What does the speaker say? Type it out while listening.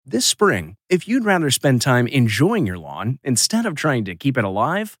This spring, if you'd rather spend time enjoying your lawn instead of trying to keep it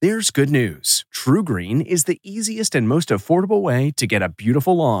alive, there's good news. TruGreen is the easiest and most affordable way to get a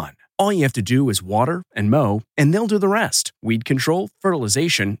beautiful lawn. All you have to do is water and mow, and they'll do the rest. Weed control,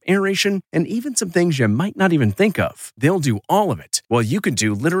 fertilization, aeration, and even some things you might not even think of. They'll do all of it, while you can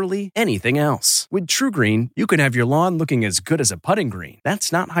do literally anything else. With TruGreen, you can have your lawn looking as good as a putting green.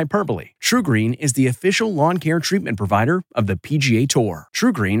 That's not hyperbole. TruGreen is the official lawn care treatment provider of the PGA Tour.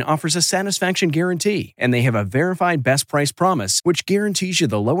 TruGreen offers a satisfaction guarantee, and they have a verified best price promise, which guarantees you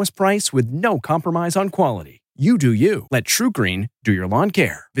the lowest price with no compromise on quality. You do you. Let TruGreen do your lawn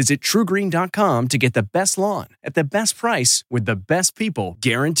care. Visit TruGreen.com to get the best lawn at the best price with the best people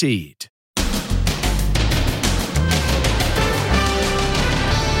guaranteed.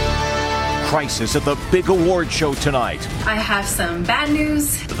 Crisis at the big award show tonight. I have some bad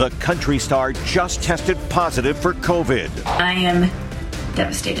news. The country star just tested positive for COVID. I am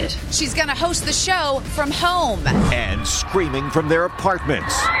devastated. She's going to host the show from home. And screaming from their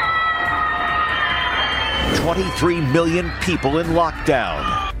apartments. 23 million people in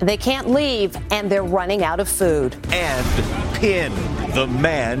lockdown. They can't leave, and they're running out of food. And Pin, the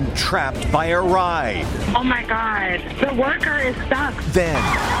man trapped by a ride. Oh my God, the worker is stuck. Then,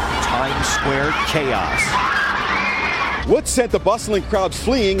 Times Square chaos. What sent the bustling crowd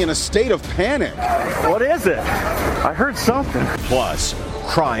fleeing in a state of panic? What is it? I heard something. Plus,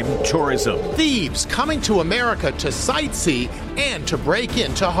 crime tourism. Thieves coming to America to sightsee and to break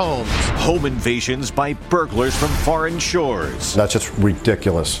into homes. Home invasions by burglars from foreign shores. That's just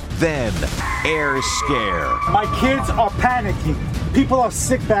ridiculous. Then, air scare. My kids are panicking. People are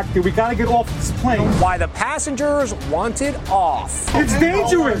sick back there. We got to get off this plane. Why the passengers wanted off. It's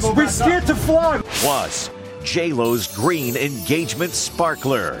dangerous. We're scared to fly. Plus, J-Lo's green engagement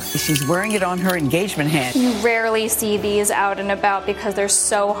sparkler. She's wearing it on her engagement hand. You rarely see these out and about because they're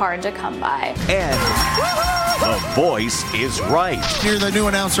so hard to come by. And the voice is right. You're the new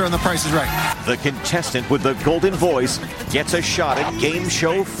announcer on The Price is Right. The contestant with the golden voice gets a shot at game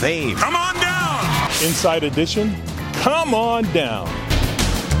show fame. Come on down! Inside Edition, come on down.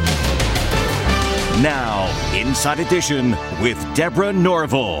 Now, Inside Edition with Deborah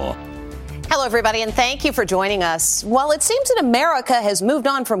Norville. Hello, everybody, and thank you for joining us. While it seems that America has moved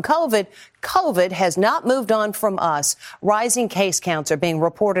on from COVID, COVID has not moved on from us. Rising case counts are being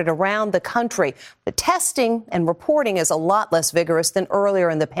reported around the country. The testing and reporting is a lot less vigorous than earlier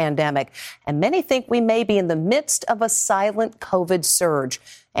in the pandemic, and many think we may be in the midst of a silent COVID surge.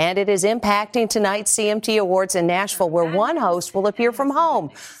 And it is impacting tonight's CMT Awards in Nashville, where one host will appear from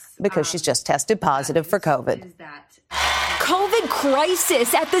home because she's just tested positive for COVID. COVID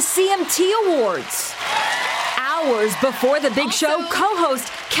crisis at the CMT Awards. Hours before the big show, co-host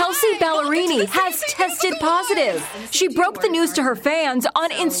Kelsea Ballerini has tested positive. She broke the news to her fans on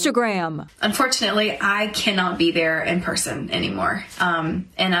Instagram. Unfortunately, I cannot be there in person anymore, and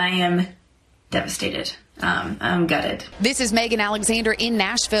I am devastated. I'm gutted. This is Megan Alexander in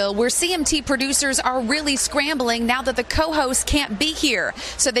Nashville, where CMT producers are really scrambling now that the co-host can't be here.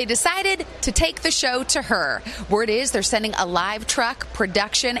 So they decided to take the show to her. Word is they're sending a live truck,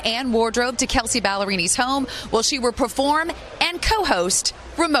 production, and wardrobe to Kelsea Ballerini's home while she will perform and co-host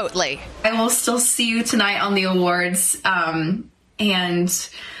remotely. I will still see you tonight on the awards, and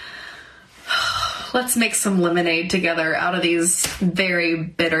let's make some lemonade together out of these very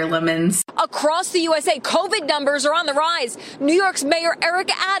bitter lemons. Across the USA, COVID numbers are on the rise. New York's Mayor Eric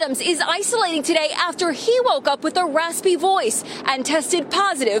Adams is isolating today after he woke up with a raspy voice and tested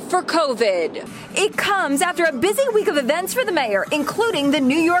positive for COVID. It comes after a busy week of events for the mayor, including the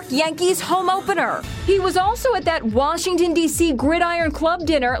New York Yankees home opener. He was also at that Washington, D.C. Gridiron Club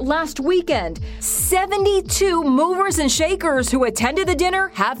dinner last weekend. 72 movers and shakers who attended the dinner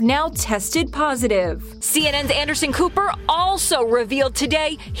have now tested positive. CNN's Anderson Cooper also revealed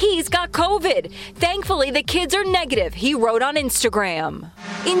today he's got COVID. Thankfully, the kids are negative, he wrote on Instagram.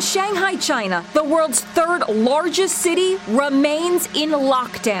 In Shanghai, China, the world's third largest city remains in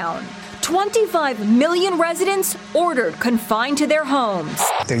lockdown. 25 million residents ordered confined to their homes.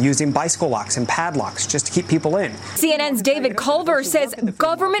 They're using bicycle locks and padlocks just to keep people in. CNN's David Culver says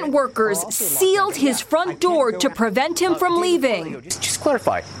government workers sealed his front door to prevent him from leaving. Just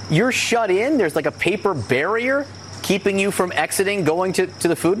clarify, you're shut in? There's like a paper barrier keeping you from exiting, going to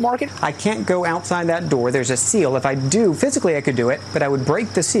the food market? I can't go outside that door. There's a seal. If I do, physically I could do it, but I would break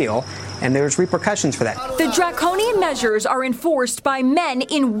the seal, and there's repercussions for that. The draconian measures are enforced by men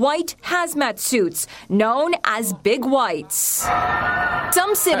in white hazmat suits, known as Big Whites.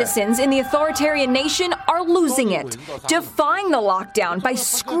 Some citizens in the authoritarian nation are losing it, defying the lockdown by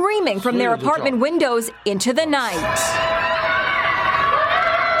screaming from their apartment windows into the night.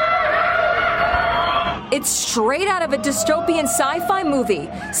 It's straight out of a dystopian sci-fi movie.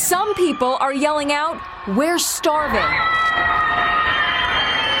 Some people are yelling out, "We're starving."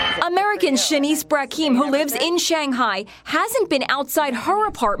 American Shanice Brakim, who lives in Shanghai, hasn't been outside her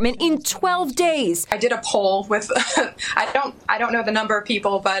apartment in 12 days. I did a poll with, I don't know the number of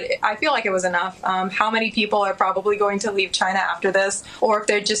people, but I feel like it was enough. How many people are probably going to leave China after this, or if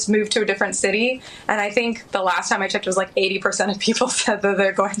they just move to a different city? And I think the last time I checked, it was like 80% of people said that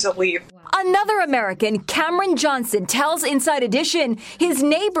they're going to leave. Another American, Cameron Johnson, tells Inside Edition his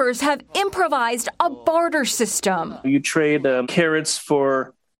neighbors have improvised a barter system. You trade carrots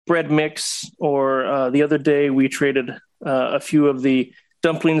for bread mix, or the other day we traded a few of the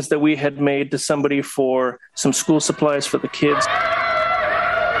dumplings that we had made to somebody for some school supplies for the kids.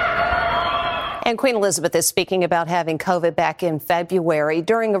 And Queen Elizabeth is speaking about having COVID back in February.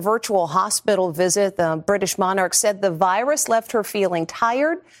 During a virtual hospital visit, the British monarch said the virus left her feeling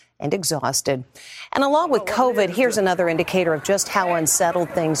tired and exhausted. And along with COVID, here's another indicator of just how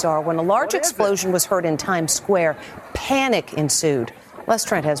unsettled things are. When a large explosion was heard in Times Square, panic ensued. Les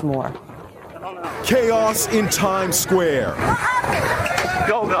Trent has more. Chaos in Times Square.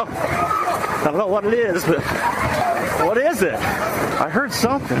 Go. I don't know what it is, but what is it? I heard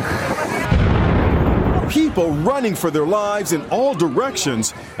something. People running for their lives in all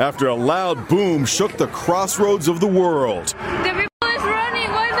directions after a loud boom shook the crossroads of the world. The people is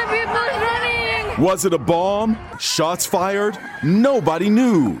running. Why the people is running? Was it a bomb? Shots fired? Nobody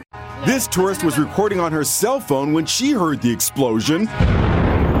knew. This tourist was recording on her cell phone when she heard the explosion.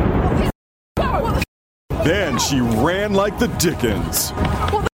 Then she ran like the Dickens.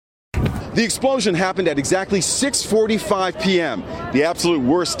 The explosion happened at exactly 6:45 p.m., the absolute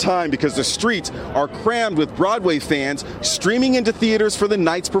worst time because the streets are crammed with Broadway fans streaming into theaters for the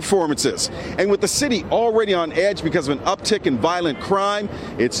night's performances. And with the city already on edge because of an uptick in violent crime,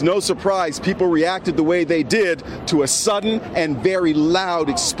 it's no surprise people reacted the way they did to a sudden and very loud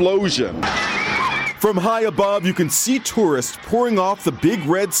explosion. From high above, you can see tourists pouring off the big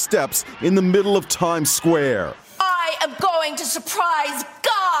red steps in the middle of Times Square. I am going to surprise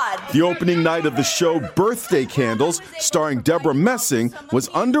God. The opening night of the show Birthday Candles, starring Deborah Messing, was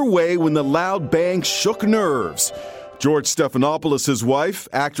underway when the loud bang shook nerves. George Stephanopoulos' wife,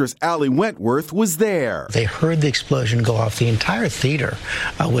 actress Ali Wentworth, was there. They heard the explosion go off. The entire theater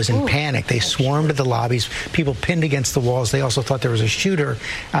was in panic. They swarmed to the lobbies, people pinned against the walls. They also thought there was a shooter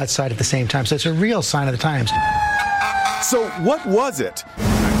outside at the same time. So it's a real sign of the times. So what was it?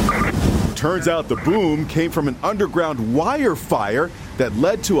 Turns out the boom came from an underground wire fire that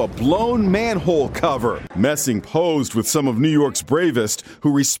led to a blown manhole cover. Messing posed with some of New York's bravest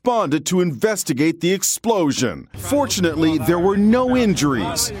who responded to investigate the explosion. Fortunately, there were no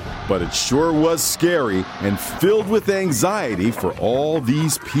injuries, but it sure was scary and filled with anxiety for all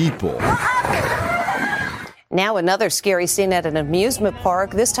these people. Now another scary scene at an amusement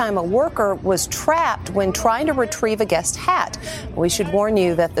park. This time a worker was trapped when trying to retrieve a guest hat. We should warn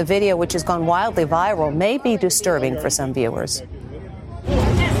you that the video, which has gone wildly viral, may be disturbing for some viewers.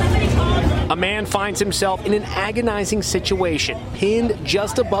 A man finds himself in an agonizing situation, pinned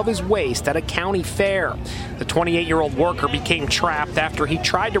just above his waist at a county fair. The 28-year-old worker became trapped after he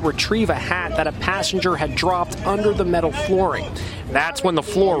tried to retrieve a hat that a passenger had dropped under the metal flooring. That's when the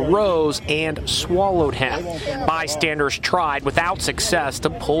floor rose and swallowed him. Bystanders tried without success to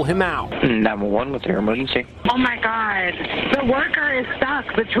pull him out. 911 with your emergency. Oh my God. The worker is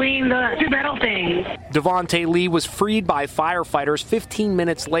stuck between the two metal things. Devontae Lee was freed by firefighters 15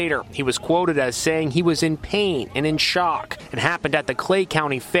 minutes later. He was quoted as saying he was in pain and in shock. It happened at the Clay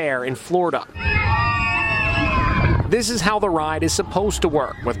County Fair in Florida. This is how the ride is supposed to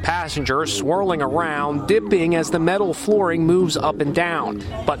work, with passengers swirling around, dipping as the metal flooring moves up and down.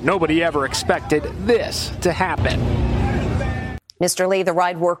 But nobody ever expected this to happen. Mr. Lee, the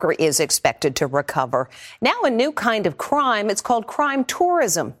ride worker is expected to recover. Now a new kind of crime. It's called crime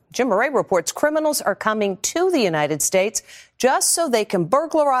tourism. Jim Murray reports criminals are coming to the United States just so they can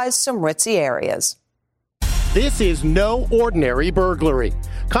burglarize some ritzy areas. This is no ordinary burglary.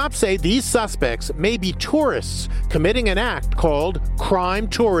 Cops say these suspects may be tourists committing an act called crime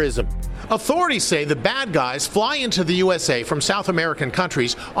tourism. Authorities say the bad guys fly into the USA from South American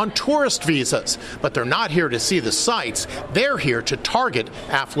countries on tourist visas, but they're not here to see the sights. They're here to target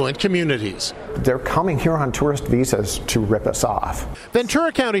affluent communities. They're coming here on tourist visas to rip us off.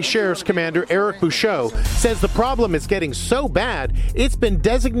 Ventura County Sheriff's Commander Eric Bouchot says the problem is getting so bad, it's been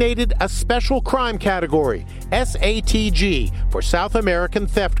designated a special crime category, SATG, for South American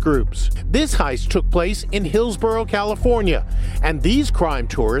theft groups. This heist took place in Hillsborough, California, and these crime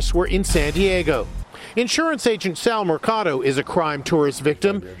tourists were in San Diego. Insurance agent Sal Mercado is a crime tourist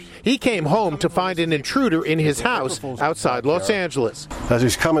victim. He came home to find an intruder in his house outside Los Angeles. As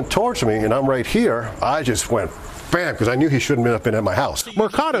he's coming towards me and I'm right here, I just went bam, because I knew he shouldn't have been at my house.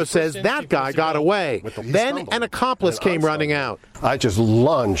 Mercado says that guy got away. Then an accomplice came running out. I just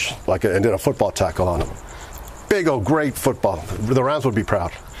lunged and did a football tackle on him. Big old great football. The Rams would be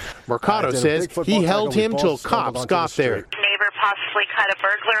proud. Mercado says he held him till cops got there. Neighbor possibly caught a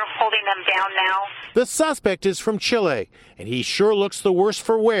burglar holding them down now. The suspect is from Chile, and he sure looks the worse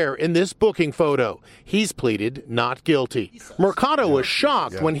for wear in this booking photo. He's pleaded not guilty. Mercado was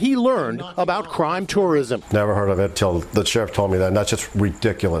shocked when he learned about crime tourism. Never heard of it till the sheriff told me that, and that's just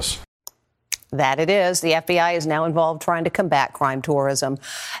ridiculous. That it is. The FBI is now involved trying to combat crime tourism.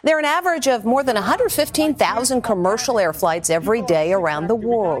 There are an average of more than 115,000 commercial air flights every day around the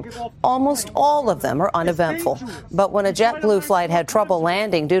world. Almost all of them are uneventful. But when a JetBlue flight had trouble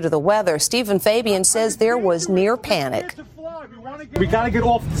landing due to the weather, Stephen Fabian says there was near panic. We got to get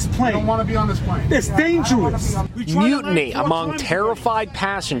off this plane. I don't want to be on this plane. It's dangerous. Mutiny among terrified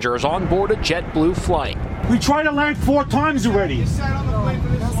passengers on board a JetBlue flight. We tried to land 4 times already.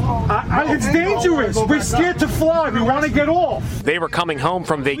 It's dangerous. We're scared to fly. We want to get off. They were coming home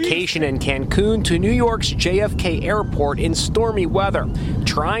from vacation in Cancun to New York's JFK Airport in stormy weather,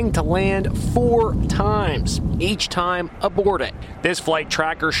 trying to land 4 times, each time aborted. This flight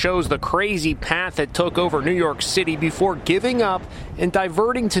tracker shows the crazy path it took over New York City before giving up and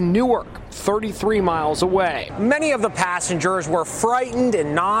diverting to Newark, 33 miles away. Many of the passengers were frightened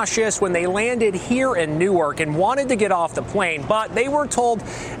and nauseous when they landed here in Newark and wanted to get off the plane, but they were told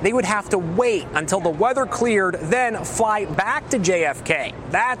they would have to wait until the weather cleared, then fly back to JFK.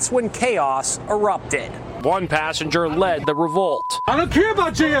 That's when chaos erupted. One passenger led the revolt. I don't care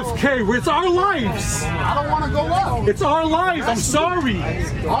about JFK. It's our lives. I don't want to go up. It's our lives. I'm sorry.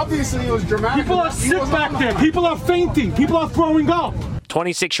 Obviously, it was dramatic. People are sick back there. People are fainting. People are throwing up.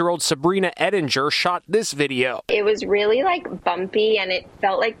 26-year-old Sabrina Edinger shot this video. It was really bumpy, and it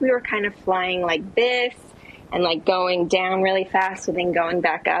felt like we were kind of flying like this and going down really fast and then going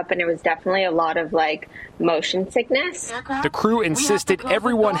back up, and it was definitely a lot of motion sickness. The crew insisted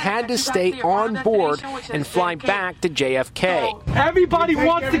everyone had to stay on board and fly back to JFK. Everybody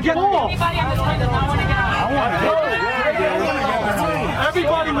wants to get off.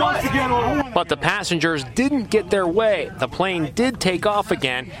 Everybody wants to get off. But the passengers didn't get their way. The plane did take off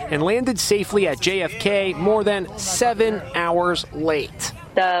again and landed safely at JFK more than 7 hours late.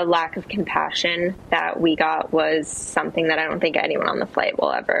 The lack of compassion that we got was something that I don't think anyone on the flight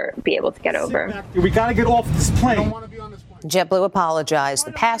will ever be able to get over. We got to get off this plane. JetBlue apologized.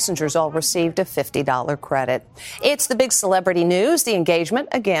 The passengers all received a $50 credit. It's the big celebrity news, the engagement,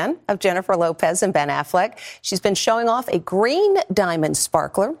 again, of Jennifer Lopez and Ben Affleck. She's been showing off a green diamond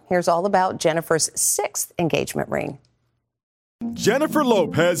sparkler. Here's all about Jennifer's 6th engagement ring. Jennifer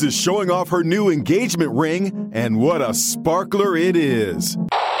Lopez is showing off her new engagement ring, and what a sparkler it is.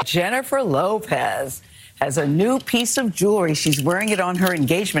 Jennifer Lopez has a new piece of jewelry. She's wearing it on her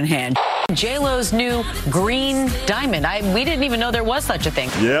engagement hand. J-Lo's new green diamond. We didn't even know there was such a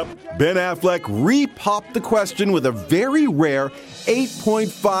thing. Yep. Ben Affleck re-popped the question with a very rare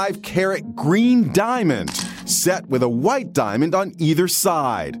 8.5 carat green diamond, set with a white diamond on either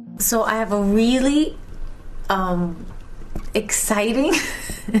side. So I have a really exciting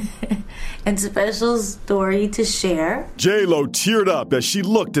and special story to share. J-Lo teared up as she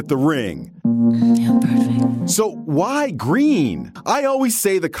looked at the ring. Yeah, perfect. So why green? I always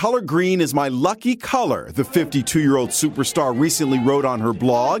say the color green is my lucky color, the 52-year-old superstar recently wrote on her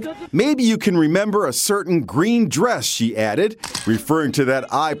blog. Maybe you can remember a certain green dress she added, referring to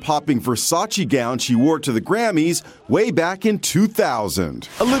that eye-popping Versace gown she wore to the Grammys way back in 2000.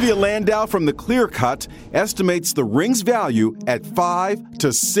 Olivia Landau from The Clear Cut estimates the ring's value at $5 to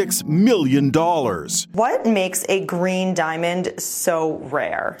 $6 million. What makes a green diamond so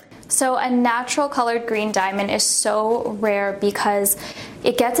rare? So a natural colored green diamond is so rare because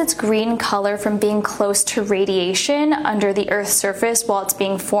it gets its green color from being close to radiation under the Earth's surface while it's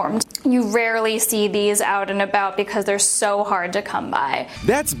being formed. You rarely see these out and about because they're so hard to come by.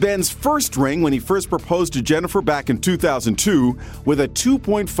 That's Ben's first ring when he first proposed to Jennifer back in 2002 with a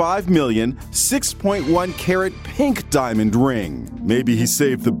 $2.5 million, 6.1 carat pink diamond ring. Maybe he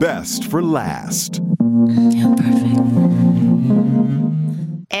saved the best for last.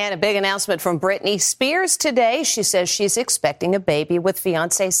 And a big Big announcement from Britney Spears today. She says she's expecting a baby with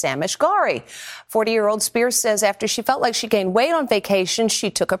fiancé Sam Asghari. 40-year-old Spears says after she felt like she gained weight on vacation, she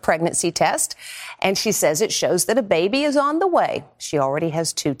took a pregnancy test, and she says it shows that a baby is on the way. She already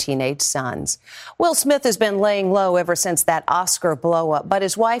has 2 teenage sons. Will Smith has been laying low ever since that Oscar blow-up, but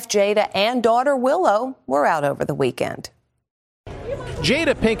his wife Jada and daughter Willow were out over the weekend.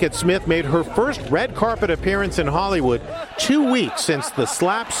 Jada Pinkett Smith made her first red carpet appearance in Hollywood 2 weeks since the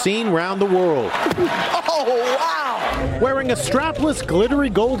slap seen round the world. Oh, wow! Wearing a strapless,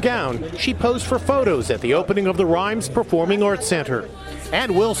 glittery gold gown, she posed for photos at the opening of the Rhymes Performing Arts Center.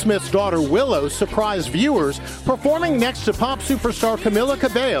 And Will Smith's daughter Willow surprised viewers performing next to pop superstar Camila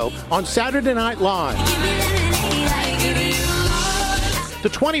Cabello on Saturday Night Live. The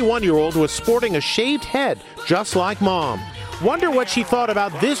 21-year-old was sporting a shaved head, just like Mom. Wonder what she thought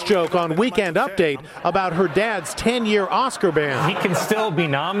about this joke on Weekend Update about her dad's 10-year Oscar ban. He can still be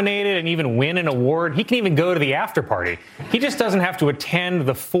nominated and even win an award. He can even go to the after party. He just doesn't have to attend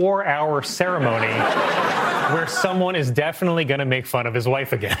the 4-hour ceremony where someone is definitely going to make fun of his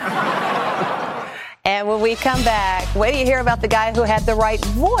wife again. And when we come back, wait till you hear about the guy who had the right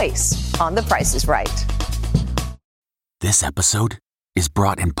voice on The Price is Right. This episode is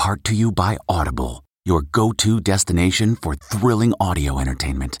brought in part to you by Audible, your go-to destination for thrilling audio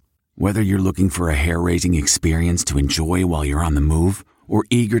entertainment. Whether you're looking for a hair-raising experience to enjoy while you're on the move or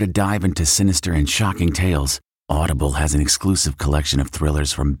eager to dive into sinister and shocking tales, Audible has an exclusive collection of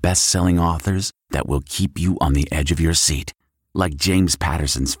thrillers from best-selling authors that will keep you on the edge of your seat. Like James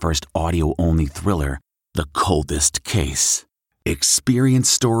Patterson's first audio-only thriller, The Coldest Case. Experience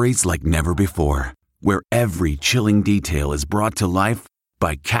stories like never before, where every chilling detail is brought to life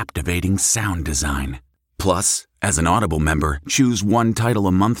by captivating sound design. Plus, as an Audible member, choose one title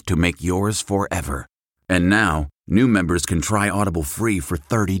a month to make yours forever. And now, new members can try Audible free for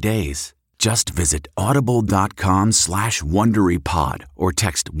 30 days. Just visit audible.com/WonderyPod or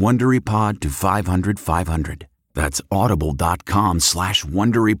text WonderyPod to 500-500. That's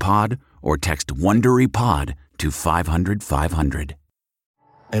audible.com/WonderyPod or text WonderyPod to 500-500.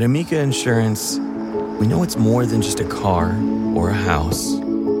 At Amica Insurance, we know it's more than just a car or a house.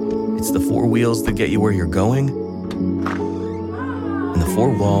 It's the 4 wheels that get you where you're going and the 4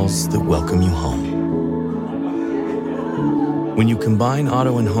 walls that welcome you home. When you combine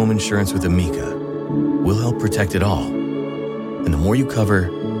auto and home insurance with Amica, we'll help protect it all. And the more you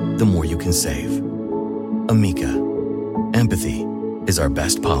cover, the more you can save. Amica. Empathy is our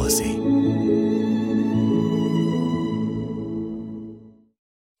best policy.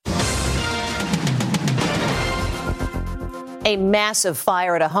 A massive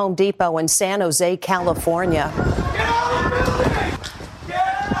fire at a Home Depot in San Jose, California.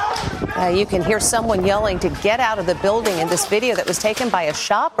 You can hear someone yelling to get out of the building in this video that was taken by a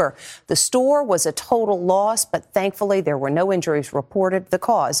shopper. The store was a total loss, but thankfully there were no injuries reported. The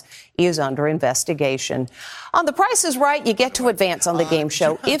cause is under investigation. On The Price is Right, you get to advance on the game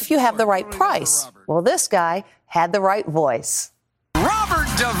show if you have the right price. Well, this guy had the right voice. Robert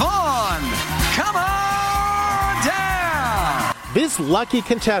Devon, come on down! This lucky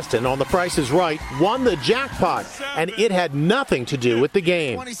contestant on The Price is Right won the jackpot, and it had nothing to do with the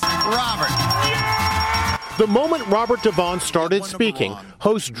game. Robert. The moment Robert Devon started speaking,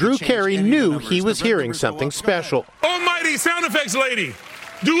 host Drew Carey knew he was hearing something special. Almighty sound effects lady,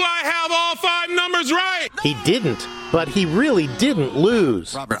 do I have all 5 numbers right? He didn't, but he really didn't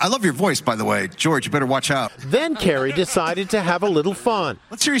lose. Robert, I love your voice, by the way. George, you better watch out. Then Carey decided to have a little fun.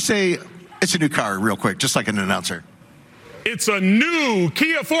 Let's hear you say, it's a new car, real quick, just like an announcer. It's a new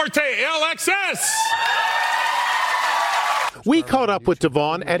Kia Forte LXS. We caught up with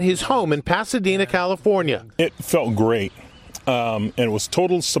Devon at his home in Pasadena, California. It felt great, and it was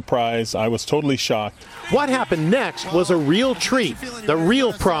total surprise. I was totally shocked. What happened next was a real treat, the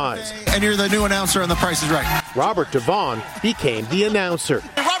real prize. And you're the new announcer on The Price is Right. Robert Devon became the announcer.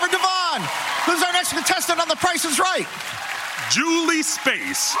 Robert Devon, who's our next contestant on The Price is Right? Julie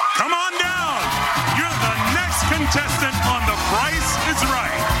Space, come on down. You're the next contestant on The Price is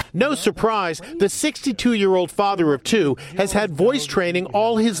Right. No surprise, the 62-year-old father of 2 has had voice training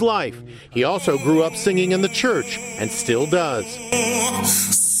all his life. He also grew up singing in the church and still does.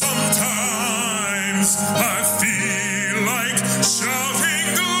 Sometimes I feel like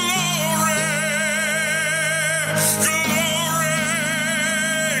shouting glory, glory,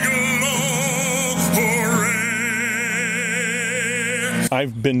 glory.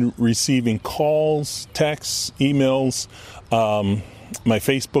 I've been receiving calls, texts, emails. My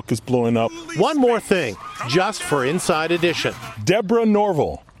Facebook is blowing up. One more thing, just for Inside Edition. Deborah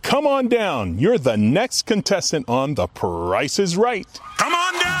Norville, come on down. You're the next contestant on The Price is Right. Come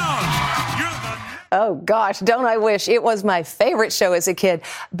on down. Oh, gosh, don't I wish. It was my favorite show as a kid.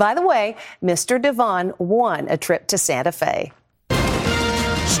 By the way, Mr. Devon won a trip to Santa Fe.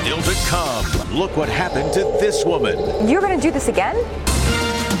 Still to come, look what happened to this woman. You're going to do this again?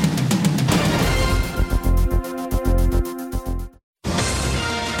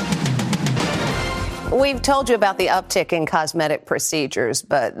 We've told you about the uptick in cosmetic procedures,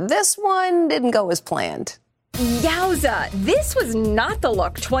 but this one didn't go as planned. Yowza, this was not the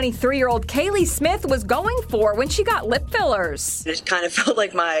look 23-year-old Kaylee Smith was going for when she got lip fillers. It kind of felt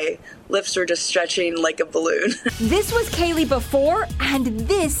like my lips were just stretching like a balloon. This was Kaylee before, and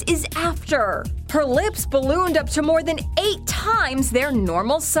this is after. Her lips ballooned up to more than 8 times their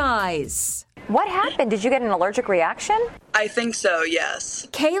normal size. What happened? Did you get an allergic reaction? I think so, yes.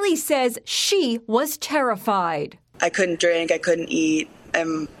 Kaylee says she was terrified. I couldn't drink, I couldn't eat,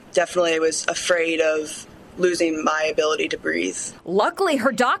 and definitely was afraid of losing my ability to breathe. Luckily,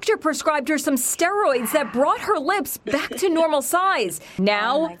 her doctor prescribed her some steroids that brought her lips back to normal size.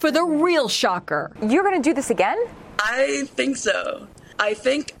 Now, for the real shocker. You're going to do this again? I think so. I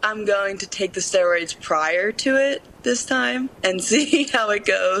think I'm going to take the steroids prior to it this time and see how it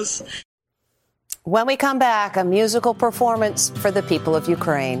goes. When we come back, a musical performance for the people of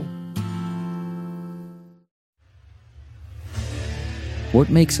Ukraine.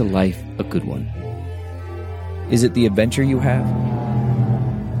 What makes a life a good one? Is it the adventure you have?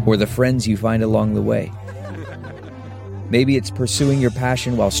 Or the friends you find along the way? Maybe it's pursuing your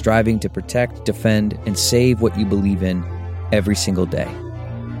passion while striving to protect, defend, and save what you believe in every single day.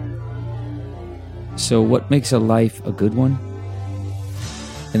 So what makes a life a good one?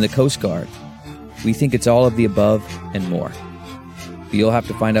 In the Coast Guard, we think it's all of the above and more. But you'll have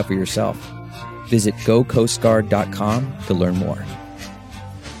to find out for yourself. Visit gocoastguard.com to learn more.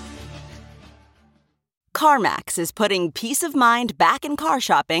 CarMax is putting peace of mind back in car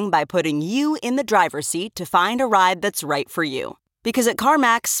shopping by putting you in the driver's seat to find a ride that's right for you. Because at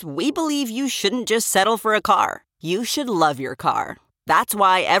CarMax, we believe you shouldn't just settle for a car. You should love your car. That's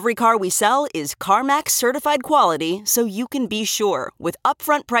why every car we sell is CarMax certified quality, so you can be sure with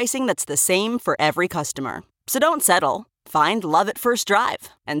upfront pricing that's the same for every customer. So don't settle. Find love at first drive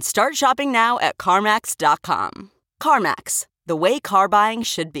and start shopping now at CarMax.com. CarMax, the way car buying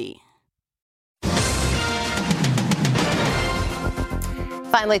should be.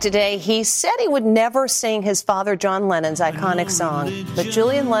 Finally today, he said he would never sing his father John Lennon's iconic song, but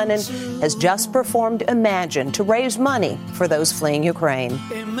Julian Lennon has just performed Imagine to raise money for those fleeing Ukraine.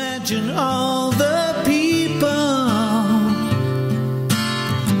 Imagine all the people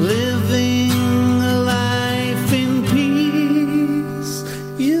living a life in peace.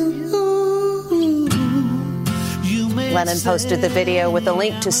 Lennon posted the video with a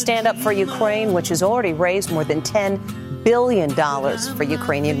link to Stand Up for Ukraine, which has already raised more than $10 billion for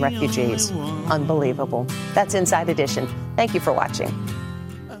Ukrainian refugees. Unbelievable. That's Inside Edition. Thank you for watching.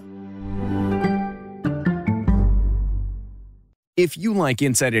 If you like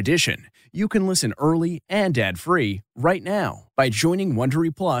Inside Edition, you can listen early and ad-free right now by joining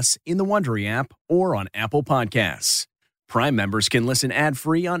Wondery Plus in the Wondery app or on Apple Podcasts. Prime members can listen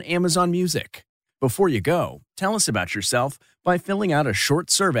ad-free on Amazon Music. Before you go, tell us about yourself by filling out a short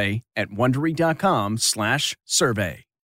survey at Wondery.com/survey.